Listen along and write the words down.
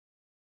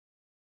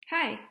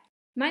Hi,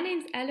 my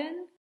name's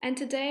Ellen, and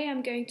today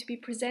I'm going to be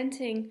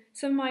presenting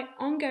some of my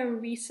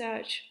ongoing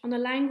research on the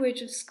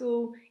language of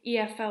school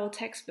EFL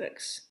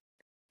textbooks.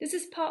 This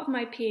is part of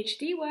my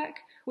PhD work,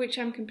 which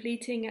I'm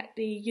completing at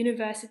the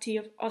University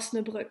of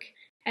Osnabrück.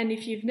 And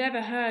if you've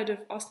never heard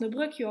of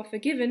Osnabrück, you are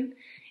forgiven.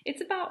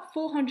 It's about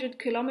 400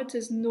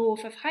 kilometers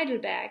north of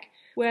Heidelberg,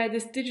 where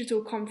this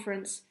digital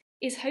conference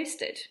is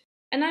hosted.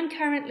 And I'm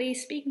currently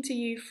speaking to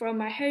you from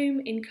my home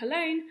in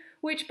Cologne,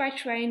 which by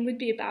train would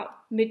be about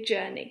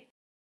mid-journey.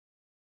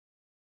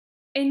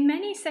 In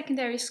many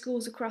secondary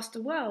schools across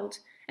the world,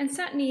 and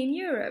certainly in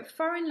Europe,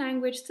 foreign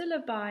language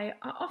syllabi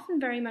are often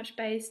very much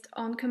based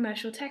on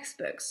commercial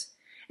textbooks.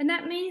 And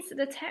that means that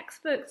the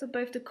textbooks are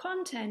both the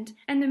content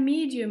and the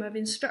medium of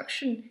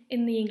instruction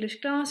in the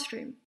English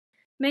classroom.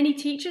 Many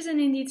teachers and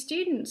indeed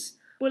students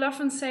will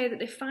often say that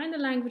they find the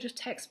language of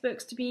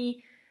textbooks to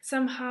be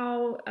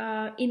somehow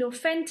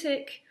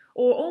inauthentic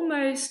or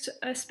almost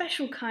a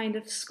special kind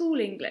of school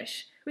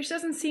English, which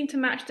doesn't seem to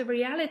match the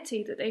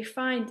reality that they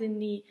find in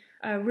the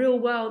real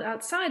world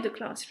outside the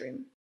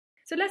classroom.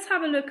 So let's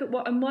have a look at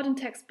what a modern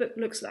textbook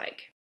looks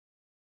like.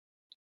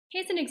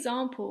 Here's an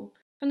example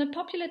from the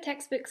popular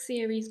textbook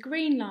series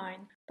Green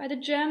Line by the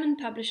German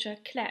publisher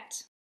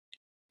Klett.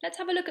 Let's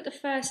have a look at the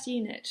first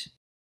unit.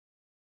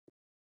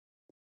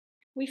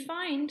 We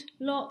find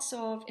lots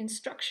of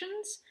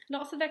instructions,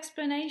 lots of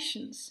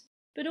explanations,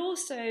 but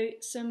also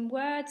some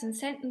words and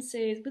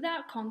sentences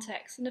without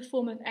context in the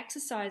form of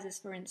exercises,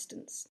 for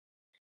instance.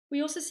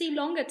 We also see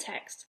longer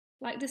text,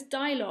 like this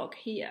dialogue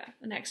here,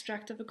 an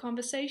extract of a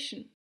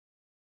conversation.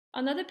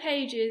 On other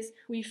pages,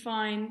 we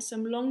find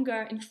some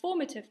longer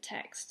informative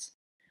texts,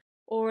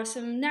 or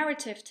some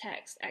narrative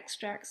text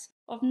extracts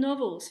of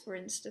novels, for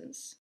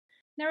instance.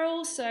 There are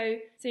also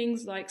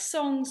things like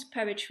songs,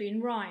 poetry,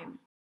 and rhyme.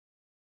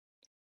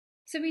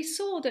 So we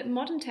saw that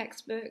modern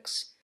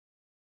textbooks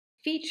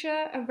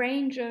feature a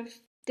range of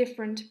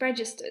different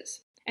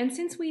registers. And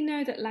since we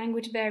know that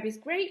language varies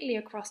greatly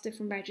across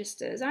different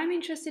registers, I'm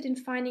interested in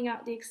finding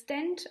out the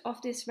extent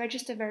of this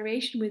register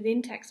variation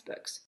within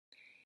textbooks.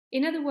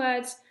 In other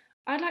words,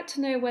 I'd like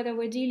to know whether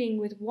we're dealing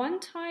with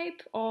one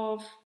type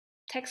of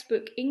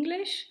textbook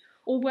English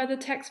or whether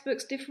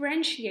textbooks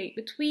differentiate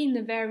between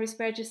the various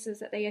registers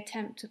that they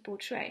attempt to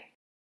portray.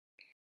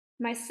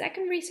 My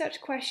second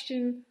research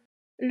question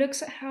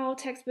looks at how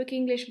textbook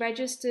English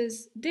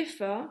registers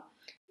differ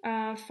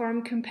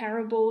from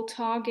comparable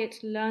target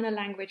learner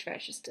language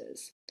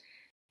registers.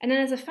 And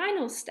then as a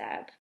final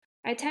step,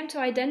 I attempt to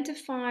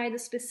identify the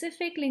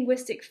specific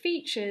linguistic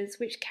features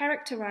which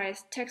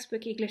characterize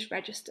textbook English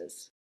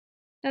registers.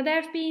 Now,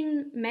 there have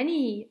been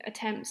many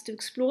attempts to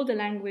explore the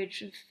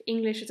language of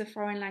English as a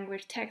foreign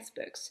language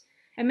textbooks,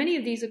 and many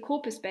of these are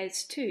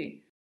corpus-based too.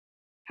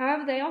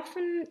 However, they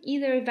often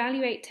either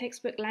evaluate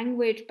textbook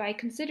language by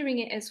considering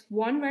it as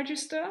one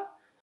register,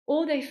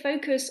 or they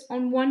focus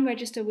on one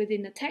register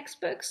within the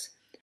textbooks.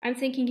 I'm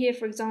thinking here,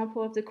 for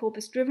example, of the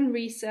corpus-driven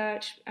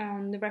research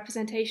on the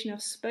representation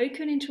of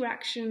spoken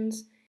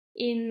interactions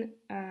in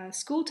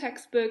school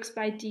textbooks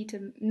by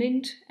Dieter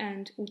Mint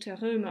and Ute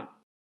Römer.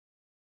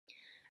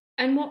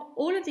 And what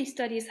all of these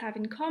studies have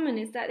in common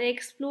is that they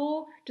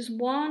explore just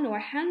one or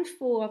a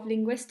handful of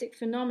linguistic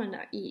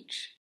phenomena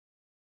each.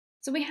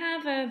 So we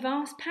have a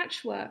vast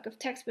patchwork of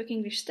textbook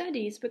English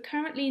studies, but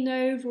currently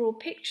no overall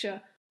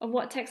picture of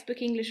what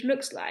textbook English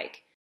looks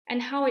like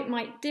and how it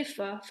might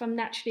differ from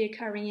naturally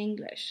occurring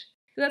English.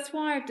 So that's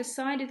why I've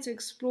decided to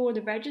explore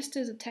the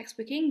registers of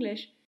textbook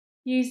English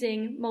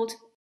using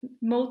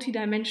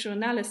multidimensional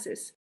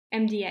analysis,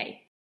 MDA.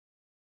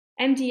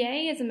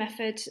 MDA is a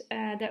method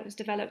that was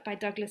developed by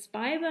Douglas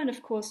Biber, and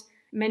of course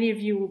many of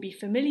you will be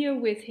familiar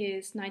with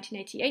his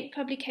 1988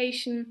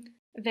 publication,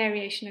 A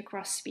Variation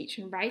Across Speech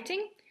and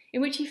Writing, in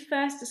which he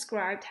first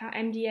described how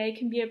MDA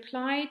can be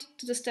applied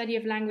to the study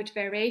of language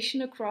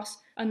variation across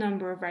a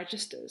number of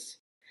registers.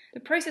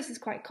 The process is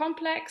quite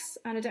complex,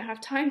 and I don't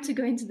have time to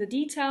go into the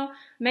detail.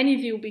 Many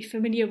of you will be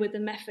familiar with the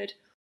method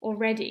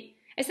already.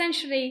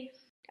 Essentially,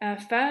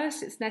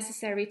 first, it's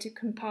necessary to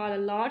compile a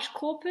large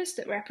corpus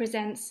that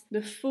represents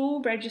the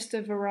full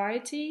register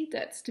variety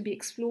that's to be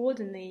explored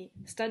in the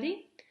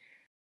study.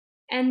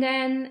 And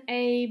then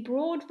a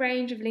broad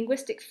range of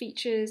linguistic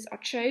features are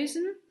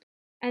chosen,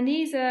 and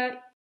these are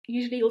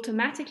usually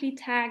automatically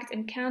tagged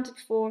and counted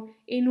for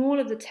in all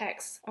of the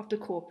texts of the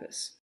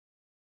corpus.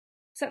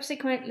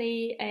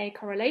 Subsequently, a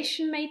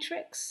correlation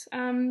matrix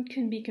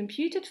can be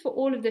computed for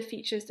all of the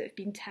features that have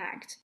been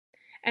tagged.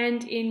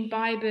 And in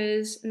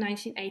Biber's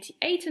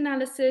 1988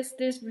 analysis,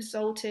 this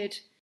resulted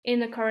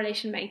in a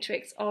correlation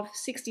matrix of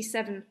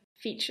 67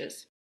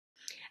 features.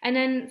 And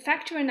then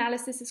factor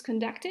analysis is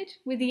conducted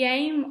with the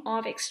aim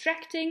of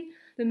extracting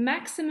the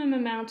maximum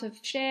amount of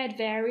shared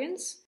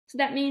variance. So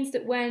that means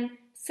that when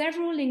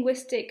several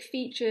linguistic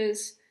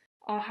features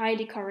are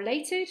highly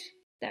correlated,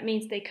 that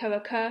means they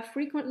co-occur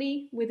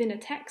frequently within a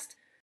text,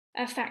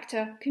 a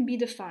factor can be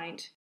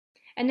defined.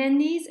 And then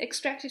these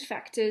extracted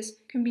factors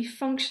can be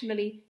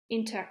functionally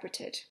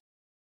interpreted.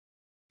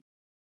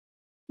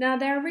 Now,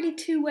 there are really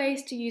two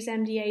ways to use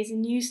MDAs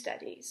in new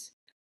studies.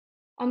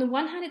 On the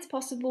one hand, it's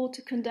possible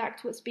to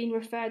conduct what's been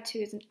referred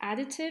to as an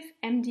additive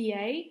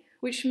MDA,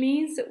 which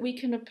means that we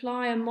can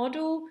apply a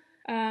model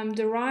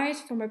derived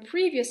from a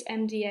previous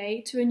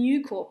MDA to a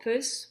new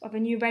corpus of a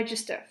new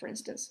register, for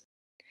instance.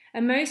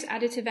 And most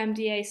additive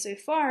MDAs so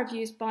far have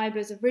used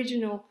Biber's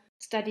original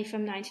study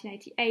from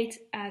 1988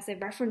 as a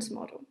reference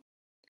model.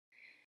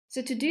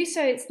 So to do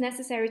so, it's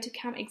necessary to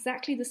count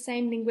exactly the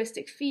same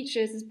linguistic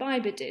features as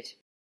Biber did.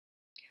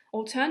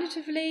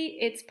 Alternatively,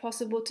 it's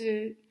possible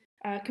to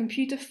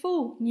compute a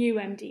full new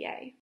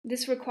MDA.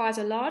 This requires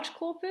a large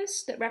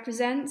corpus that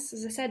represents,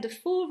 as I said, the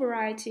full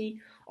variety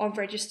of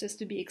registers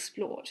to be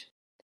explored.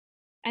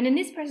 And in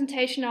this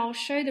presentation, I'll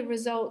show the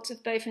results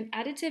of both an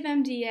additive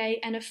MDA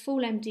and a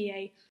full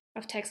MDA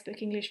of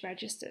textbook English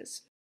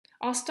registers.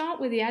 I'll start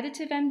with the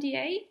additive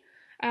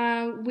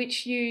MDA,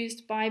 which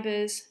used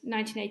Biber's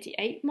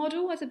 1988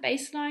 model as a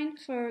baseline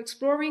for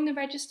exploring the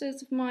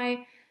registers of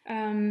my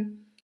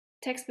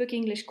textbook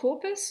English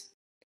corpus.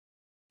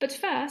 But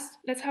first,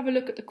 let's have a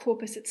look at the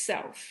corpus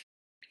itself.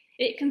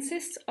 It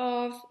consists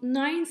of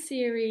 9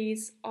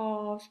 series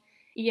of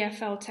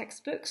EFL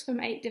textbooks from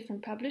 8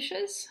 different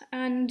publishers,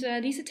 and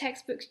these are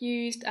textbooks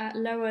used at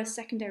lower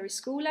secondary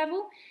school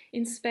level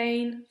in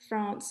Spain,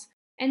 France,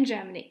 and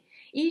Germany.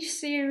 Each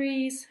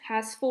series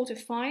has 4 to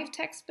 5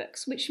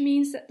 textbooks, which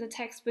means that the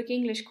textbook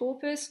English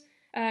corpus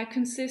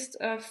consists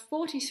of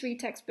 43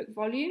 textbook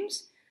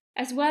volumes,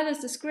 as well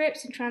as the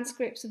scripts and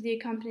transcripts of the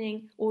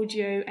accompanying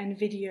audio and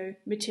video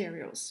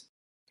materials.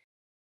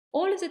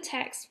 All of the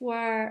texts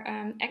were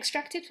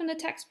extracted from the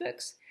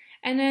textbooks,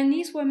 and then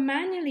these were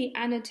manually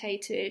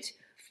annotated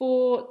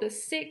for the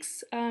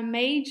 6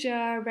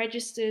 major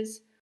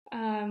registers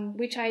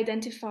which I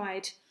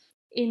identified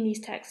in these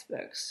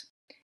textbooks.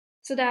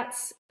 So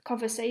that's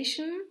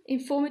conversation,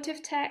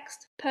 informative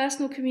text,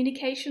 personal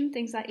communication,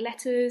 things like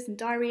letters and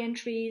diary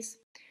entries,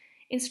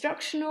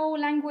 instructional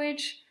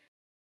language,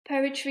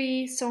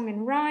 poetry, song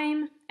and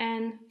rhyme,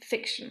 and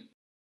fiction.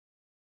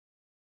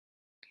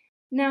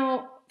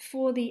 Now,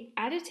 for the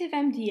additive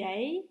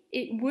MDA,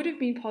 it would have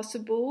been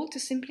possible to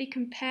simply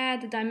compare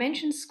the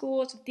dimension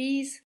scores of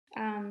these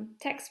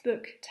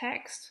textbook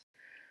texts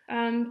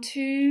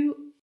to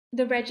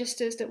the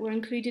registers that were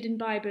included in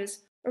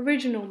Biber's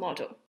original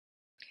model.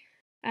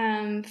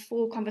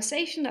 For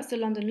conversation, that's the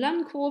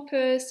London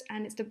corpus,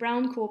 and it's the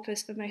Brown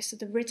corpus for most of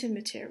the written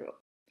material.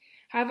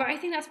 However, I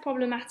think that's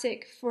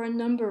problematic for a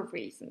number of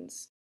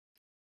reasons.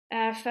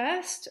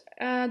 First,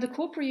 the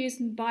corpora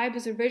used in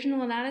Biber's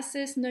original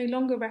analysis no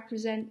longer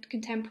represent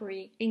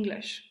contemporary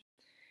English.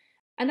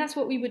 And that's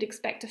what we would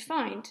expect to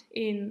find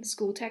in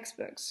school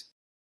textbooks.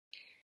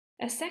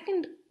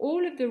 Second,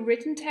 all of the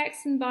written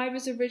texts in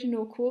Biber's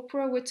original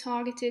corpora were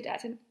targeted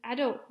at an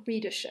adult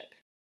readership.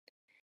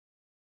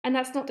 And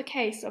that's not the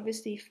case,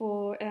 obviously,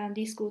 for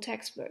these school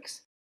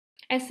textbooks.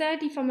 And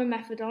thirdly, from a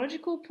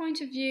methodological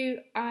point of view,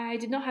 I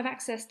did not have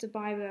access to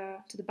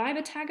the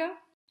Biber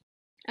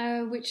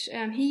tagger, which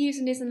he used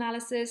in his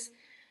analysis,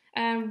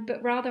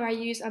 but rather I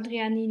used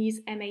Nini's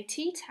MAT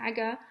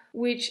tagger,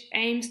 which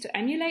aims to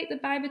emulate the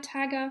Biber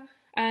tagger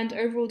and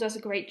overall does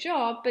a great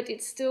job, but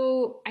it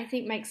still, I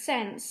think, makes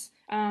sense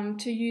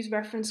to use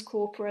reference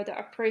corpora that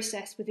are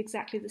processed with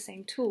exactly the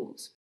same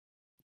tools.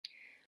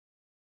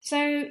 So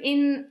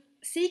in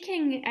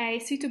seeking a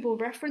suitable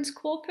reference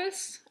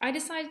corpus, I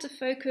decided to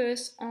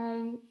focus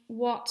on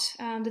what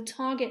the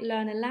target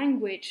learner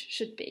language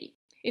should be.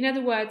 In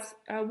other words,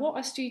 what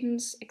are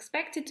students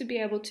expected to be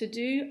able to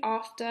do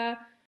after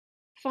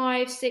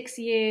 5-6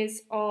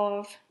 years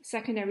of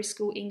secondary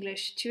school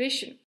English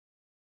tuition?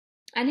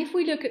 And if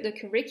we look at the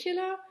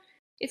curricula,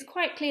 it's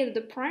quite clear that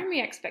the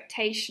primary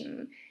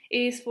expectation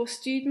is for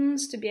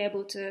students to be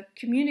able to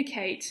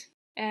communicate,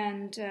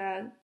 and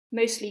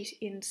mostly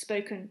in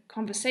spoken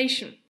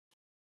conversation.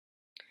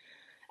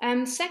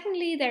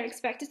 Secondly, they're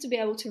expected to be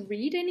able to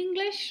read in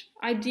English,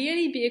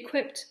 ideally be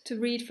equipped to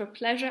read for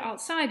pleasure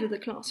outside of the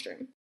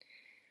classroom.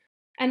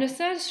 And a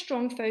third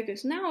strong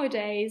focus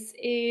nowadays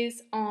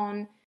is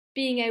on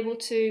being able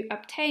to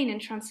obtain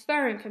and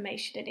transfer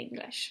information in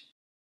English.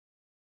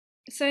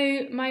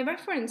 So my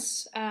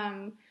reference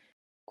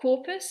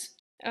corpus,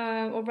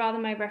 or rather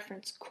my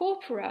reference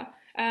corpora,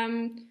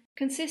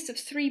 consists of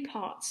 3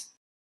 parts.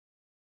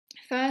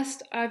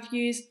 First, I've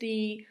used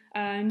the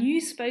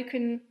new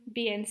spoken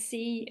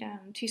BNC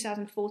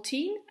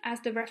 2014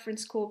 as the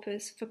reference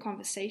corpus for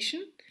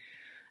conversation.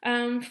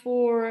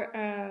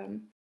 For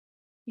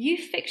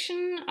youth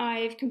fiction,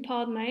 I've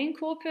compiled my own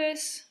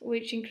corpus,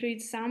 which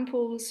includes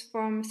samples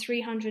from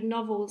 300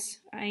 novels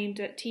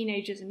aimed at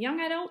teenagers and young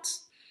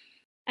adults.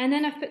 And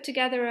then I've put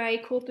together a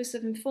corpus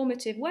of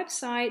informative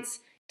websites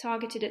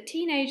targeted at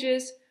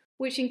teenagers,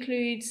 which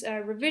includes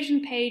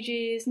revision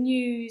pages,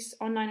 news,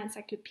 online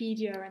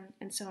encyclopedia,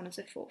 and so on and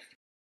so forth.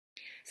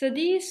 So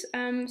these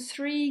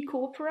 3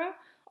 corpora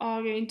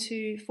are going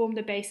to form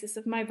the basis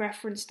of my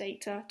reference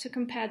data to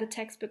compare the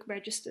textbook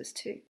registers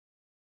to.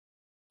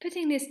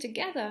 Putting this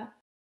together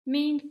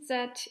means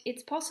that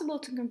it's possible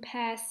to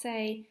compare,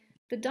 say,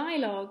 the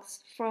dialogues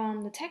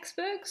from the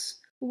textbooks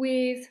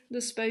with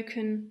the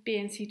spoken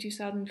BNC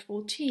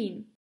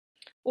 2014.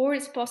 Or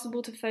it's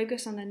possible to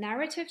focus on the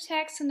narrative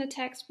text in the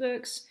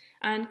textbooks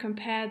and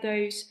compare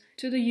those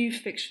to the youth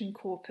fiction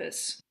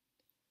corpus.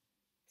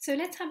 So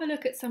let's have a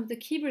look at some of the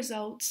key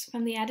results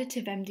from the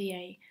additive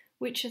MDA,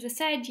 which, as I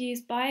said,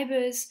 used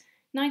Biber's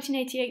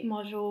 1988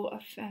 model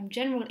of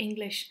General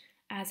English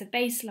as a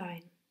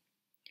baseline.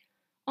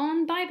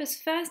 On Biber's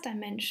first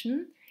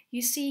dimension,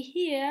 you see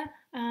here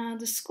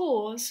the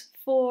scores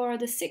for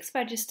the 6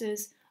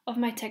 registers of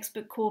my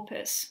textbook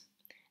corpus.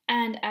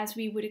 And as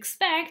we would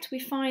expect, we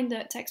find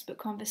that textbook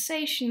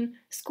conversation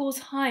scores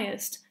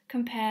highest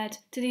compared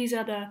to these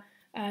other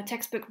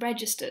textbook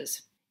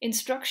registers.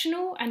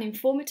 Instructional and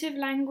informative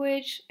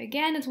language,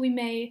 again, as we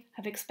may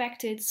have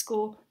expected,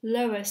 score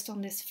lowest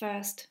on this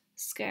first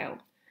scale.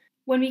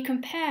 When we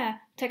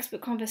compare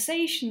textbook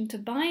conversation to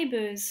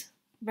Biber's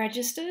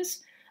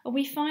registers,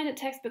 we find that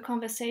textbook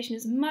conversation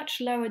is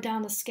much lower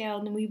down the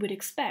scale than we would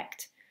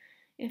expect.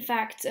 In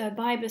fact,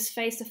 Biber's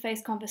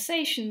face-to-face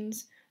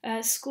conversations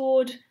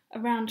scored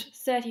around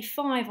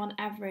 35 on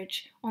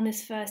average on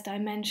this first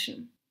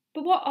dimension.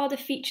 But what are the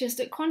features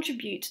that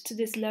contribute to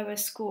this lower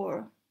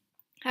score?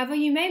 However,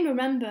 you may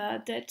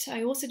remember that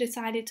I also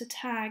decided to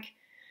tag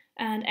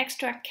an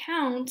extra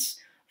count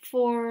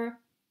for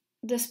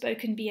the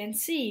spoken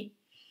BNC.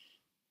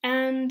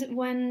 And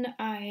when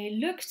I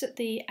looked at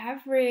the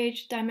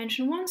average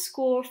Dimension 1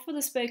 score for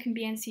the spoken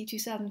BNC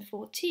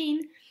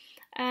 2014,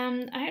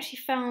 I actually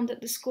found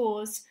that the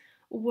scores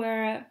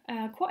were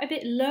quite a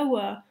bit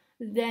lower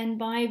than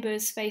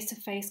Biber's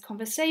face-to-face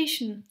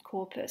conversation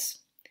corpus.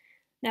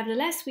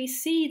 Nevertheless, we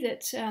see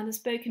that the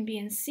spoken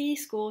BNC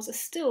scores are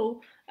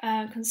still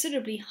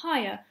considerably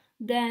higher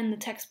than the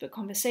textbook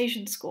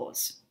conversation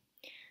scores.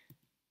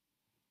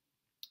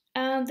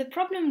 The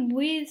problem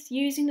with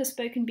using the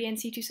spoken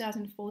BNC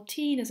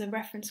 2014 as a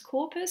reference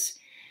corpus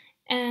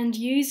and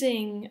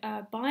using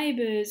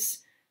Biber's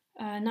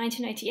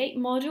 1988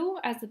 model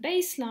as the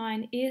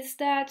baseline is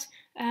that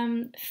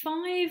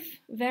 5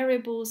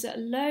 variables that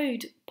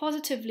load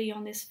positively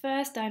on this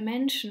first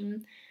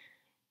dimension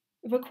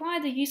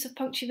require the use of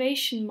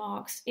punctuation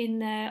marks in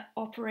their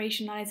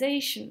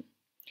operationalization.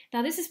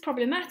 Now, this is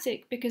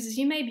problematic because, as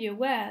you may be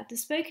aware, the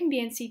spoken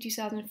BNC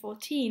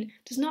 2014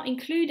 does not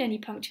include any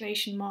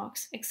punctuation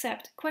marks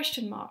except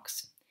question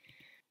marks.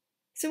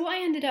 So what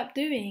I ended up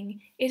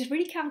doing is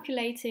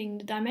recalculating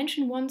the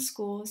Dimension 1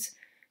 scores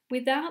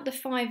without the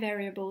 5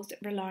 variables that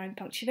rely on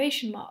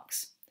punctuation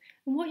marks.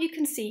 And what you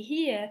can see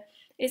here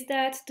is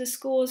that the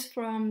scores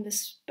from the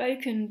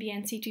spoken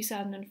BNC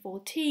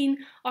 2014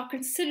 are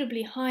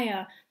considerably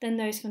higher than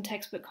those from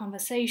textbook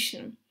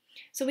conversation.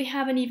 So we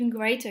have an even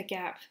greater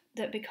gap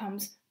that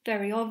becomes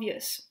very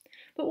obvious.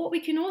 But what we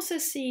can also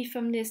see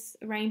from this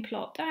rain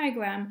plot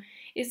diagram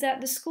is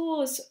that the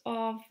scores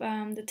of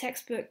the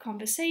textbook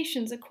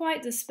conversations are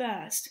quite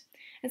dispersed.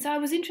 And so I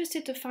was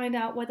interested to find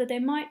out whether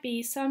there might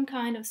be some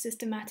kind of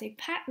systematic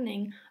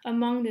patterning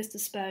among this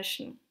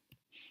dispersion.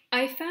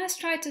 I first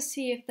tried to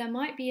see if there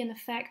might be an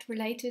effect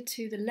related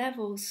to the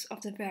levels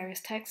of the various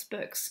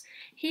textbooks.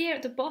 Here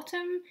at the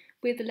bottom,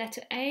 with the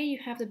letter A, you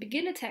have the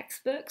beginner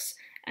textbooks,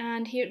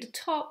 and here at the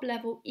top,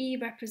 level E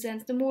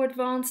represents the more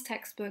advanced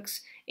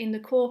textbooks in the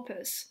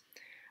corpus.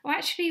 Well,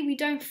 actually, we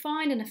don't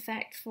find an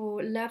effect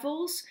for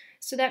levels,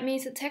 so that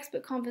means that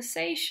textbook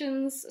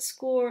conversations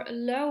score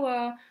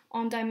lower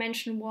on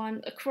Dimension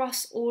 1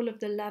 across all of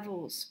the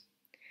levels.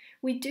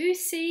 We do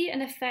see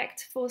an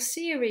effect for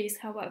series,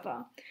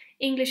 however.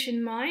 English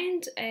in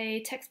Mind,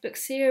 a textbook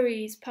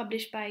series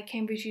published by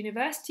Cambridge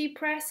University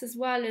Press, as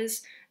well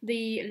as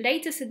the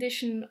latest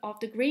edition of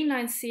the Green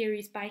Line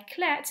series by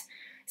Klett,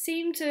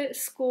 seem to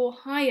score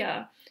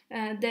higher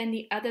than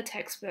the other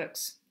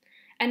textbooks.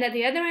 And at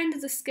the other end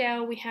of the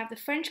scale, we have the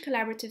French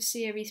collaborative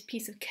series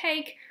Piece of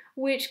Cake,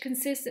 which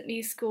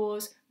consistently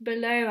scores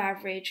below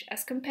average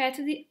as compared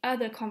to the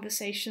other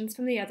conversations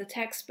from the other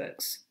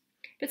textbooks.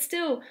 But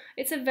still,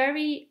 it's a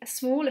very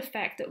small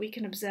effect that we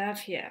can observe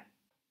here.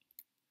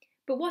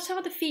 But what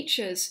are the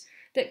features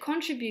that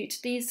contribute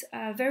to these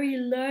very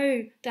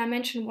low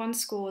Dimension 1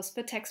 scores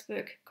for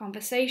textbook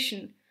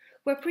conversation,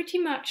 where pretty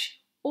much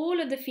all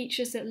of the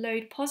features that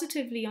load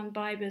positively on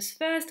Biber's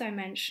first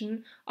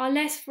dimension are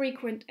less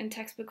frequent in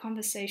textbook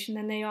conversation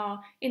than they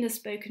are in the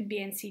spoken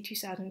BNC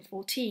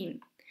 2014.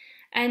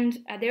 And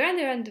at the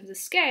other end of the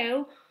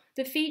scale,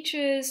 the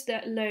features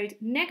that load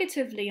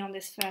negatively on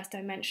this first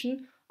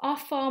dimension are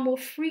far more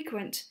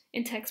frequent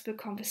in textbook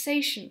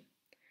conversation.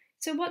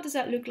 So what does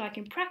that look like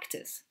in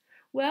practice?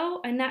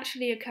 Well, a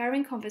naturally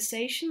occurring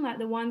conversation like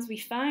the ones we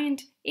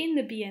find in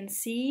the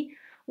BNC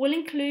will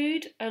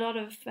include a lot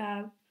of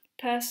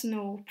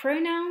personal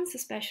pronouns,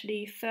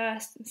 especially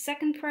first and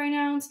second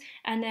pronouns,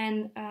 and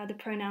then the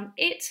pronoun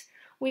it.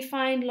 We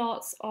find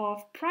lots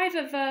of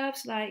private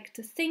verbs like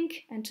to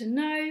think and to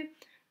know,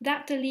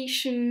 that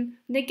deletion,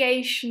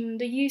 negation,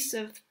 the use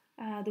of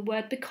the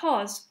word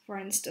because, for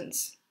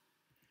instance.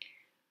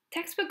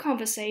 Textbook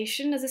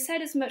conversation, as I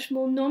said, is much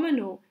more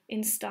nominal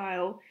in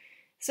style.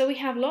 So we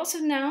have lots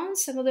of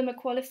nouns, some of them are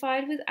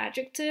qualified with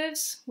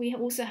adjectives. We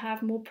also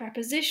have more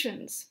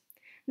prepositions.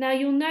 Now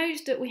you'll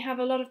note that we have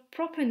a lot of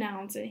proper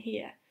nouns in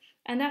here,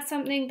 and that's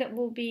something that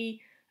will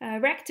be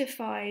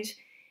rectified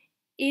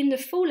in the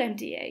full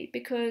MDA,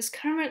 because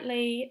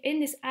currently in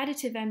this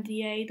additive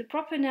MDA, the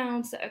proper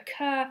nouns that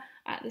occur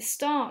at the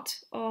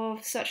start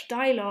of such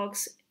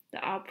dialogues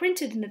that are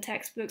printed in the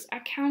textbooks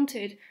are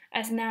counted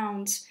as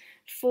nouns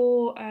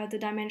for the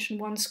Dimension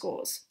 1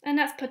 scores, and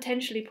that's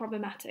potentially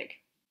problematic.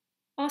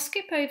 I'll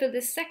skip over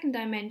this second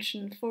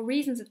dimension for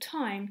reasons of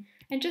time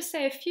and just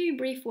say a few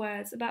brief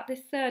words about the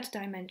third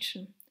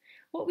dimension.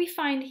 What we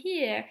find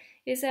here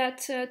is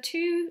that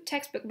two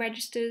textbook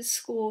registers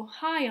score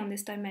high on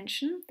this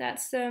dimension.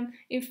 That's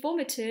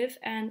informative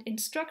and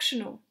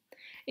instructional.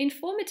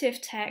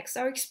 Informative texts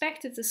are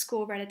expected to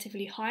score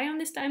relatively high on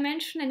this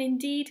dimension, and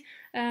indeed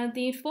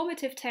the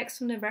informative text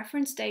from the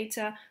reference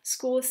data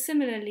scores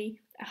similarly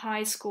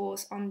high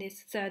scores on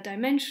this third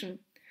dimension.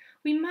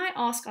 We might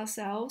ask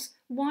ourselves,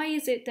 why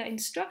is it that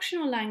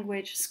instructional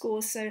language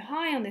scores so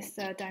high on this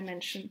third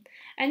dimension?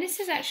 And this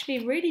is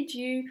actually really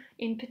due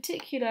in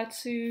particular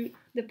to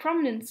the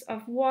prominence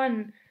of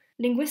one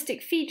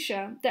linguistic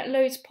feature that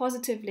loads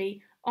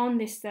positively on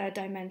this third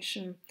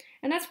dimension.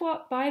 And that's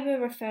what Biber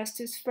refers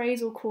to as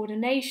phrasal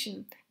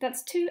coordination.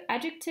 That's two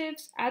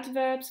adjectives,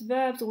 adverbs,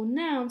 verbs or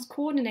nouns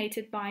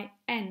coordinated by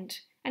end.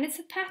 And it's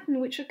a pattern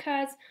which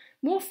occurs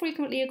more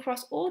frequently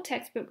across all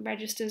textbook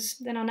registers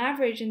than on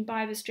average in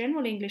Biber's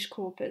general English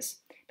corpus,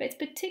 but it's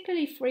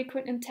particularly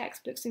frequent in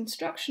textbooks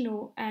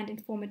instructional and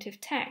informative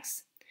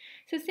texts.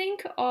 So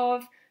think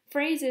of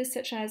phrases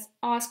such as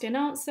ask and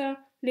answer,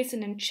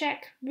 listen and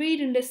check, read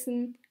and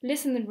listen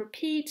and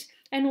repeat,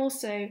 and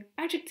also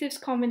adjectives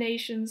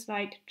combinations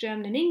like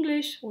German and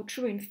English or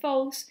true and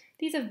false.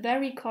 These are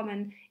very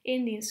common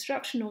in the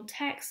instructional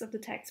texts of the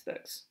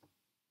textbooks.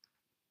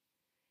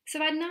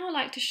 So I'd now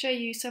like to show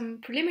you some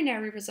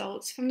preliminary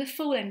results from the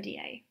full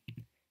MDA.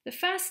 The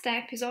first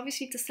step is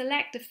obviously to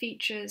select the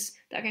features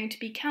that are going to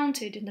be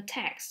counted in the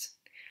text.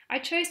 I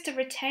chose to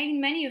retain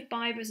many of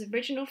Biber's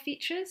original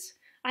features.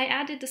 I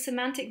added the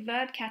semantic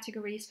verb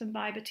categories from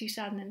Biber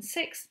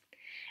 2006,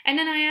 and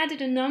then I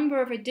added a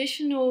number of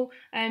additional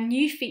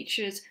new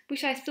features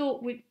which I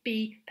thought would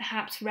be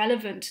perhaps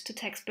relevant to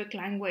textbook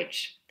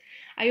language.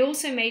 I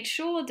also made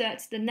sure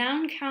that the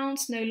noun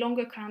counts no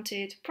longer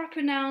counted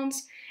proper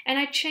nouns, and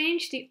I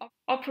changed the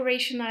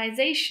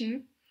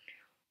operationalization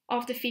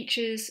of the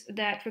features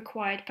that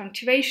required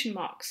punctuation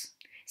marks.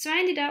 So I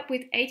ended up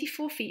with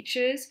 84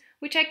 features,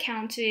 which I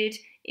counted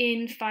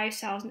in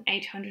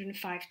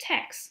 5,805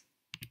 texts.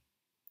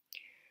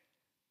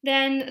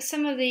 Then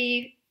some of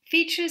the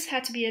features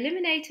had to be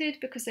eliminated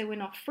because they were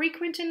not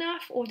frequent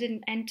enough or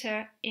didn't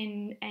enter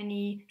in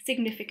any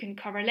significant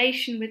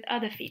correlation with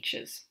other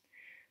features.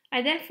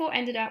 I therefore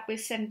ended up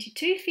with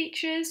 72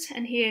 features,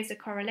 and here's a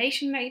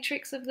correlation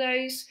matrix of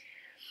those.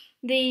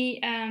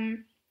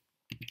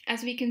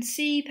 As we can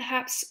see,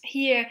 perhaps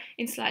here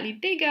in slightly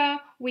bigger,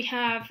 we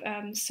have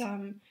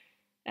some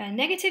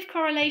negative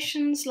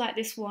correlations, like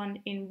this one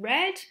in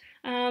red.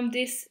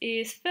 This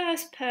is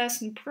first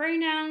person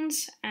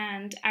pronouns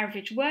and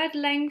average word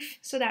length,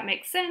 so that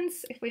makes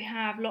sense. If we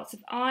have lots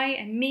of I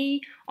and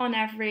me, on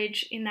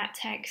average in that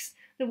text,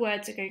 the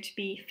words are going to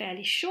be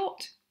fairly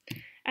short.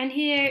 And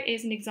here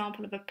is an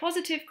example of a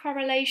positive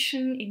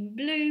correlation in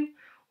blue.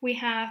 We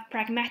have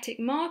pragmatic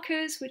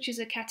markers, which is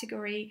a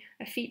category,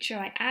 a feature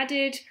I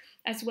added,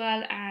 as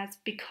well as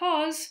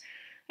because,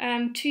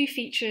 two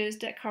features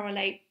that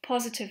correlate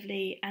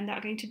positively and that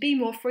are going to be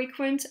more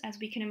frequent, as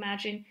we can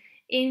imagine,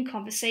 in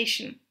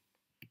conversation.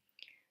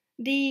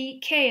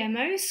 The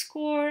KMO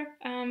score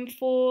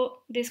for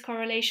this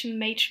correlation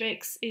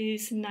matrix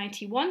is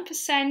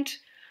 91%.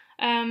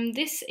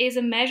 This is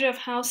a measure of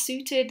how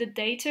suited the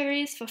data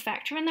is for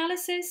factor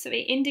analysis, so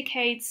it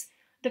indicates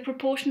the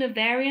proportion of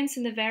variance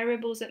in the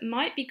variables that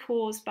might be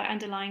caused by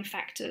underlying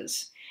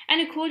factors. And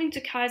according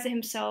to Kaiser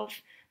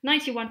himself,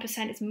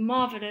 91% is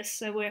marvellous,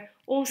 so we're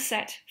all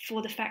set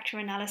for the factor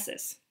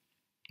analysis.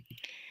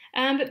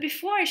 But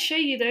before I show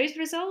you those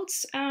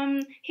results,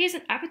 here's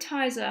an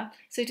appetizer,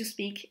 so to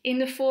speak, in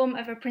the form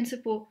of a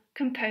principal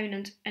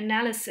component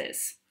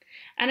analysis.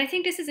 And I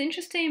think this is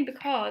interesting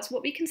because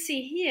what we can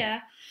see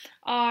here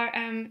are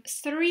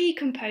three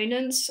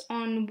components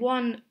on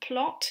one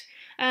plot.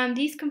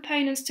 These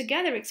components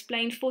together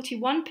explain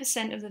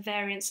 41% of the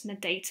variance in the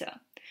data.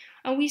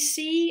 And we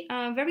see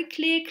very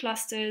clear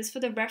clusters for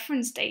the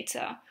reference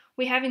data.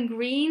 We have in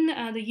green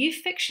the youth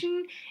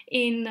fiction,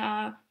 in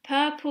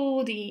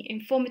purple the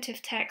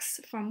informative texts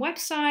from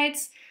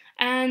websites,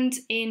 and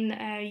in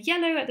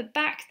yellow at the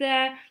back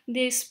there,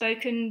 the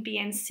spoken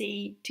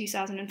BNC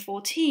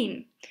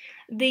 2014.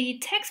 The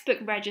textbook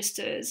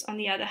registers, on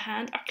the other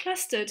hand, are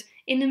clustered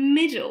in the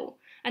middle,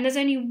 and there's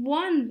only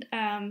one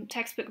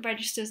textbook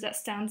register that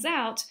stands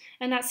out,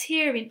 and that's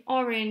here in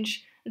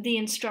orange, the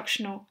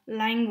instructional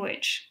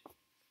language.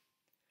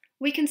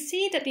 We can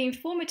see that the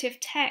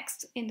informative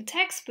text in the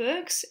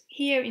textbooks,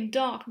 here in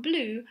dark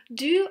blue,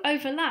 do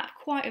overlap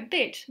quite a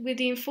bit with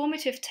the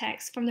informative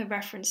text from the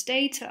reference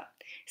data.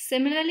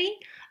 Similarly,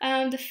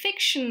 the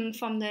fiction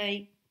from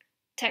the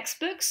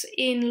textbooks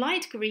in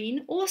light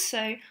green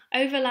also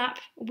overlap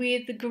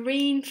with the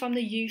green from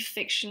the youth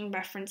fiction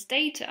reference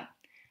data.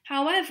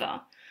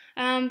 However,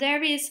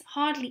 there is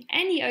hardly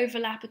any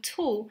overlap at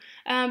all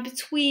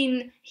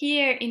between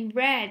here in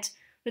red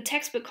the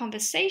textbook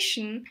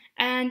conversation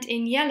and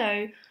in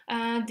yellow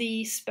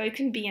the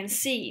spoken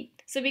B&C.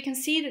 So we can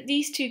see that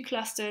these two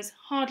clusters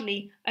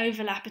hardly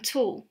overlap at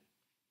all.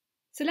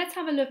 So let's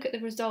have a look at the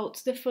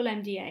results, the full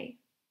MDA.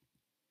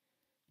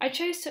 I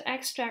chose to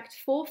extract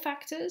 4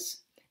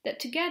 factors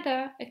that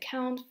together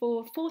account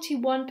for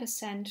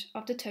 41%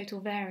 of the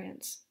total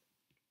variance.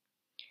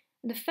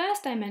 The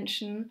first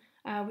dimension,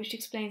 which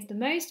explains the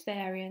most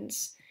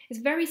variance, is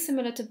very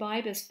similar to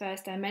Biber's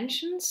first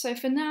dimension, so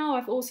for now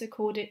I've also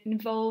called it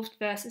involved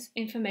versus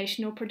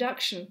informational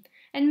production,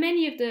 and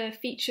many of the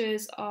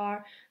features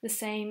are the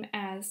same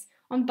as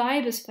on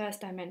Biber's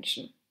first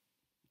dimension.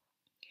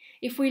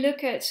 If we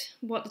look at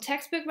what the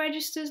textbook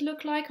registers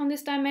look like on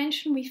this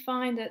dimension, we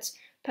find that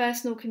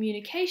personal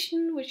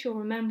communication, which you'll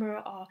remember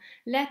are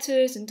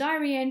letters and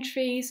diary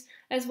entries,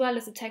 as well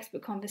as the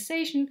textbook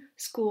conversation,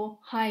 score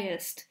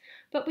highest.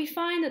 But we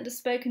find that the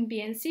spoken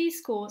B&C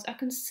scores are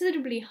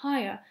considerably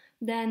higher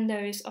than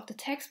those of the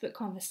textbook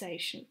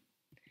conversation.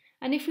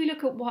 And if we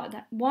look at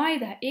why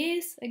that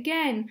is,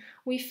 again,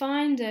 we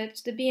find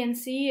that the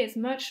B&C is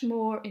much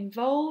more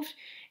involved.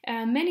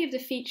 Many of the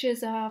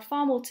features are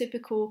far more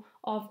typical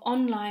of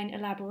online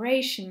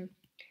elaboration,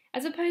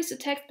 as opposed to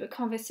textbook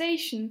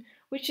conversation,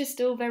 which is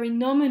still very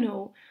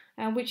nominal,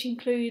 which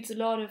includes a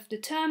lot of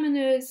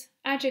determiners,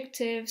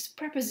 adjectives,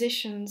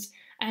 prepositions,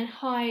 and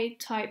high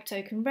type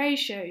token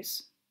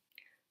ratios.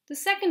 The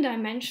second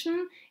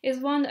dimension is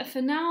one that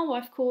for now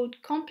I've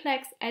called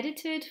complex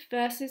edited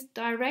versus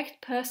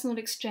direct personal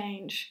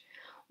exchange.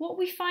 What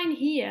we find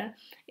here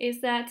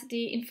is that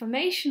the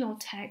informational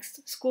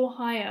text score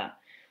higher.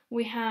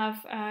 We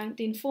have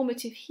the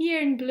informative here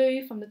in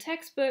blue from the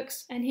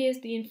textbooks, and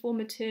here's the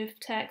informative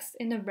text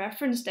in the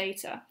reference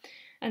data,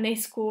 and they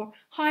score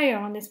higher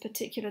on this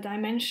particular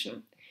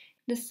dimension.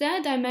 The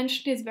third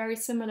dimension is very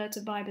similar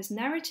to Biber's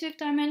narrative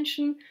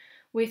dimension,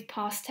 with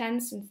past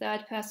tense and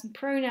third person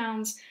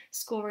pronouns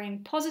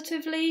scoring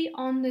positively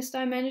on this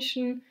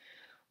dimension.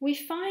 We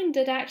find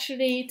that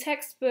actually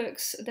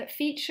textbooks that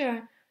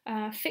feature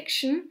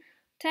fiction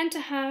tend to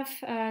have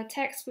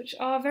texts which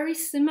are very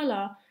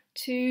similar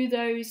to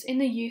those in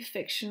the youth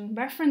fiction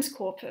reference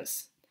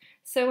corpus.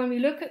 So when we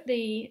look at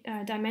the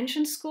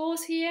dimension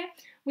scores here,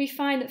 we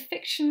find that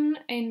fiction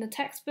in the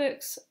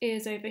textbooks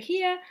is over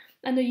here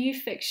and the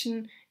youth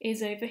fiction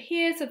is over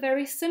here, so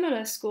very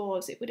similar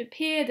scores. It would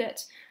appear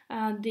that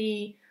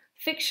the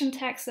fiction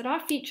texts that are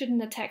featured in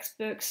the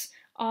textbooks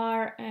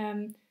are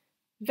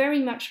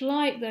very much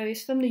like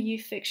those from the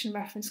youth fiction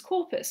reference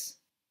corpus.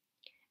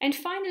 And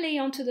finally,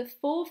 onto the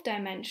fourth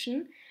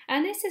dimension,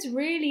 and this is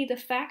really the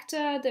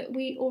factor that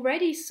we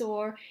already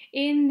saw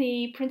in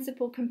the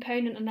principal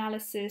component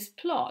analysis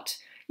plot.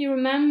 You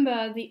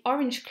remember the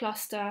orange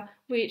cluster,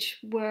 which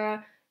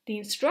were the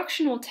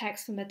instructional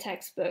text from the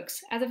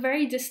textbooks, as a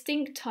very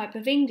distinct type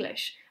of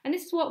English. And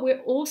this is what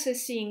we're also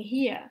seeing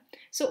here.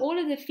 So all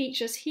of the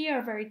features here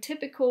are very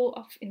typical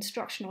of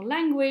instructional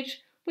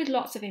language, with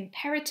lots of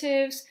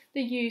imperatives,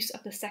 the use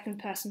of the second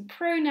person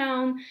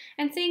pronoun,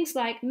 and things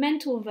like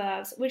mental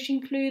verbs, which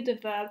include the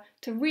verb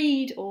to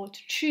read or to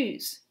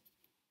choose.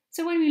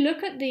 So when we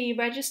look at the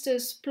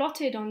registers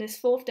plotted on this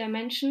fourth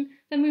dimension,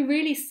 then we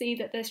really see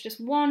that there's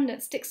just one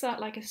that sticks out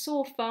like a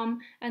sore thumb,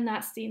 and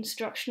that's the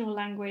instructional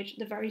language at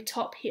the very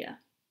top here.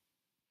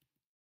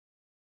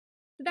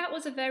 So that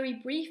was a very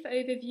brief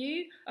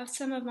overview of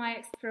some of my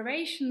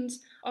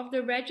explorations of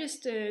the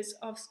registers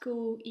of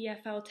school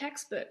EFL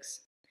textbooks.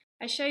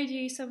 I showed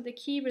you some of the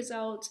key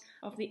results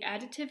of the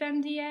additive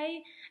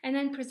MDA and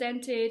then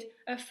presented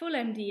a full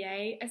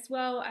MDA as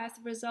well as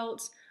the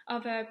results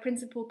of a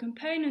principal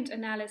component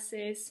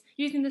analysis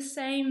using the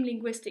same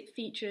linguistic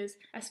features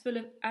as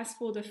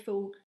for the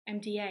full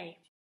MDA.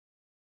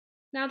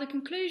 Now the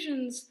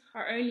conclusions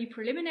are only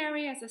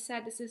preliminary. As I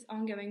said, this is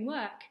ongoing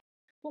work.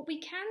 What we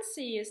can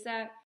see is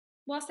that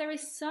whilst there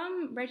is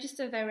some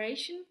register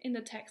variation in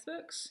the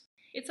textbooks,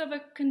 it's of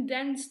a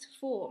condensed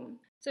form,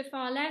 so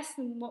far less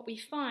than what we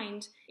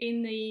find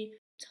in the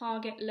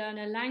target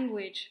learner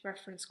language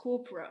reference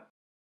corpora.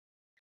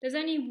 There's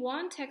only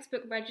one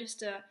textbook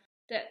register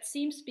that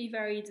seems to be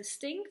very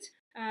distinct,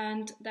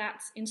 and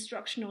that's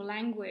instructional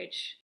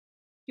language.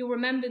 You'll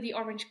remember the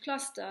orange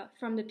cluster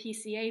from the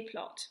PCA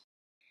plot.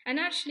 And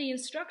actually,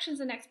 instructions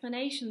and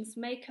explanations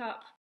make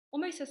up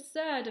almost a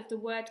third of the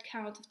word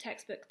count of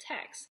textbook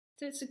text,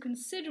 so it's a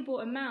considerable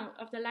amount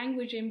of the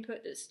language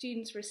input that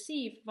students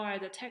receive via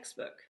the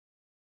textbook.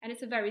 And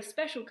it's a very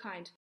special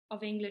kind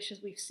of English,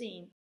 as we've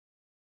seen.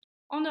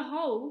 On the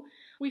whole,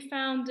 we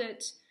found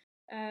that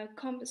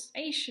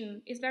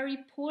conversation is very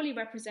poorly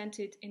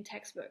represented in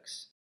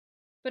textbooks.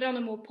 But on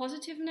a more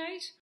positive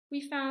note,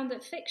 we found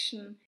that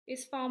fiction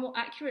is far more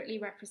accurately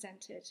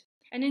represented.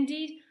 And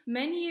indeed,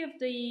 many of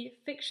the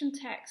fiction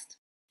texts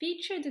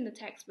featured in the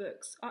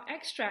textbooks are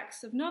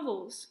extracts of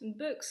novels and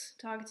books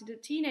targeted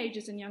at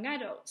teenagers and young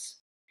adults.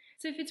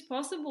 So if it's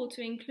possible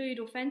to include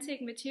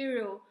authentic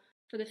material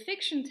for the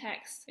fiction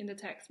texts in the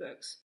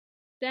textbooks,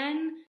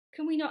 then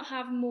can we not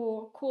have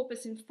more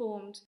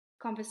corpus-informed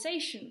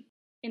conversation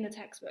in the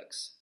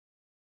textbooks?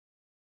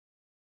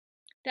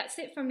 That's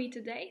it from me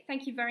today.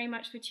 Thank you very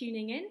much for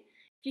tuning in.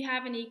 If you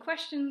have any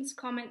questions,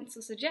 comments,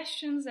 or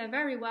suggestions, they're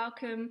very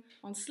welcome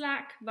on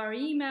Slack, via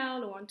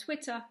email, or on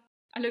Twitter.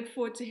 I look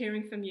forward to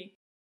hearing from you.